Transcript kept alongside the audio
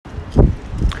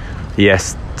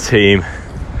Yes, team,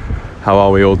 how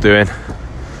are we all doing?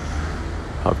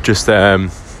 I've just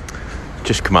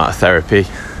come out of therapy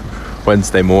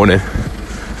Wednesday morning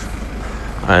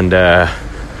and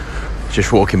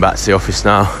just walking back to the office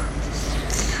now.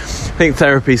 I think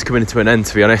therapy's coming to an end,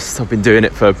 to be honest. I've been doing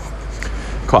it for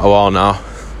quite a while now,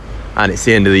 and it's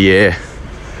the end of the year,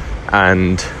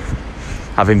 and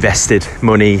I've invested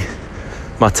money,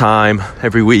 my time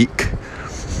every week.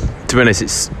 To be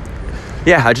honest,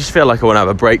 I just feel like I want to have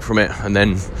a break from it and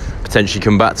then potentially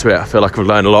come back to it. I feel like I've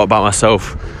learned a lot about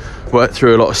myself, worked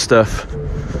through a lot of stuff,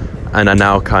 and I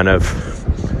now kind of,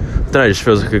 I don't know, it just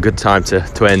feels like a good time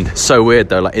to end. It's so weird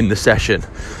though, like in the session,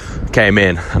 I came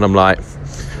in and I'm like,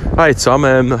 right, Tom,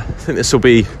 I think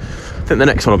the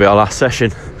next one will be our last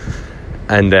session.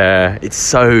 And it's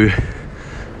so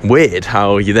weird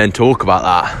how you then talk about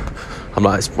that. I'm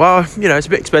like, well, it's a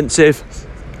bit expensive,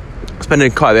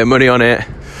 spending quite a bit of money on it,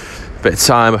 a bit of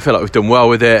time. I feel like we've done well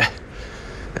with it,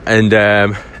 and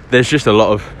there's just a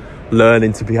lot of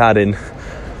learning to be had in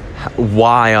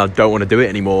why I don't want to do it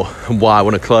anymore and why I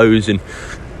want to close. And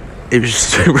it was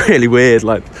just really weird,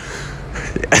 like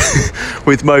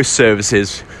with most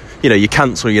services, you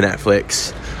cancel your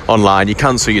Netflix online, you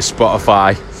cancel your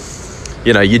Spotify,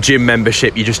 your gym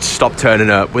membership, you just stop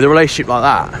turning up. With a relationship like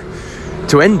that,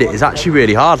 to end it is actually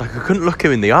really hard. Like, I couldn't look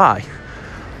him in the eye.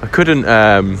 I couldn't,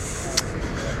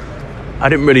 I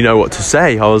didn't really know what to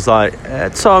say. I was like,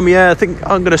 Tom, I think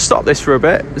I'm going to stop this for a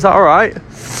bit. Is that all right?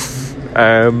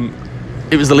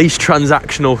 It was the least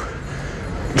transactional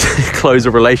close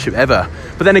a relationship ever.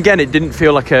 But then again, it didn't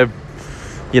feel like a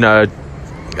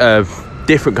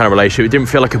different kind of relationship. It didn't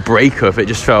feel like a breakup. It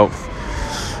just felt,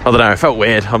 I don't know, it felt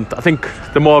weird. I think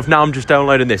the more I'm just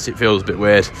downloading this, it feels a bit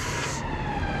weird.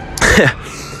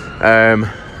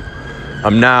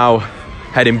 I'm now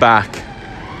heading back.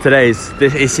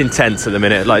 It's intense at the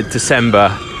minute. Like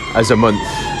December as a month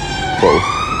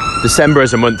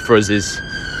for us is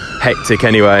hectic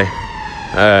anyway.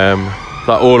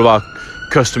 Like all of our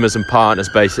customers and partners,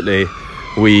 basically,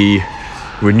 we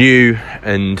renew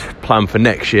and plan for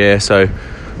next year. So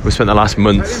we spent the last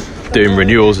month doing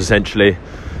renewals essentially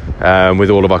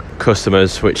with all of our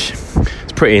customers, which is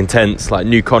pretty intense. Like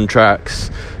new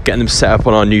contracts, getting them set up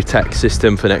on our new tech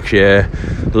system for next year,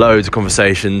 loads of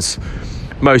conversations.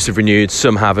 Most have renewed,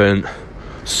 some haven't.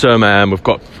 Some we've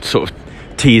got sort of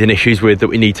teething issues with that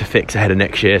we need to fix ahead of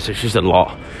next year. So it's just a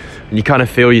lot. And you kind of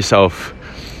feel yourself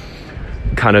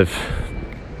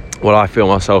I feel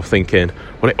myself thinking,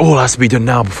 well, it all has to be done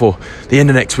now before the end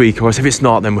of next week, or else if it's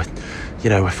not, then we're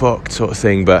fucked, sort of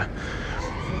thing. But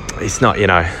it's not,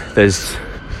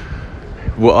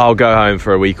 I'll go home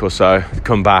for a week or so,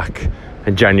 come back,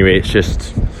 and January it's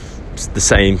the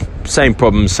same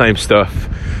problems, same stuff.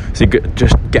 So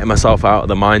just getting myself out of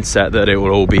the mindset that it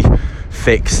will all be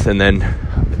fixed and then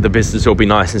the business will be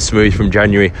nice and smooth from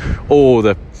January. All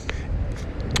the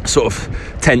sort of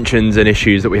tensions and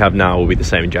issues that we have now will be the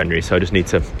same in January. So I just need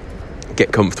to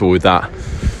get comfortable with that.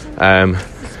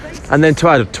 And then to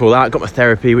add to all that, I got my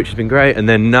therapy, which has been great. And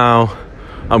then now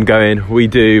we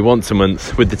do once a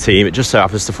month with the team. It just so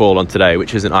happens to fall on today,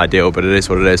 which isn't ideal, but it is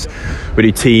what it is. We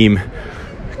do team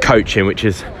coaching, which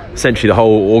is essentially the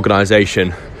whole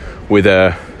organisation with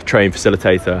a trained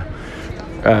facilitator,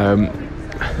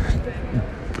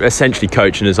 essentially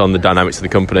coaching us on the dynamics of the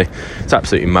company. It's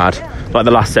absolutely mad. Like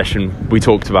the last session, we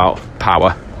talked about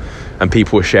power, and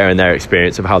people were sharing their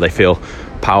experience of how they feel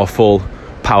powerful,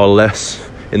 powerless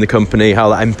in the company, how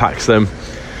that impacts them.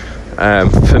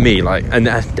 For me, and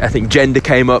I think gender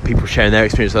came up, people sharing their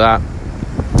experience of that.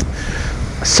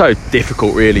 So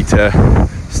difficult really to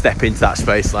step into that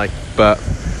space, but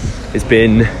it's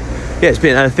been,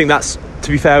 and I think that's,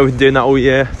 to be fair, we've been doing that all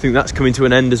year. I think that's coming to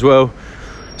an end as well.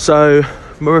 So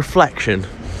my reflection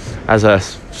as I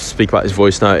speak about this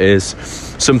voice note is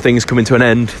some things coming to an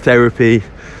end: therapy,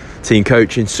 team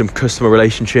coaching, some customer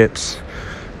relationships,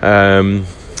 but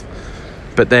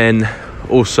then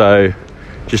also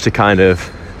just a kind of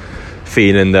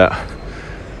feeling that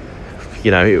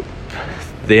the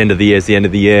end of the year is the end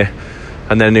of the year,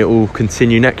 and then it will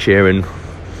continue next year, and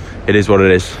it is what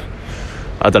it is.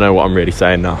 I don't know what I'm really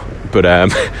saying now, but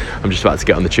I'm just about to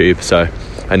get on the tube, so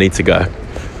I need to go.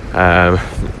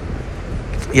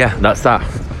 That's that.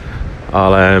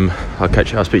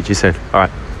 I'll speak to you soon. All right,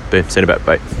 boom, see you in a bit,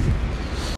 bye.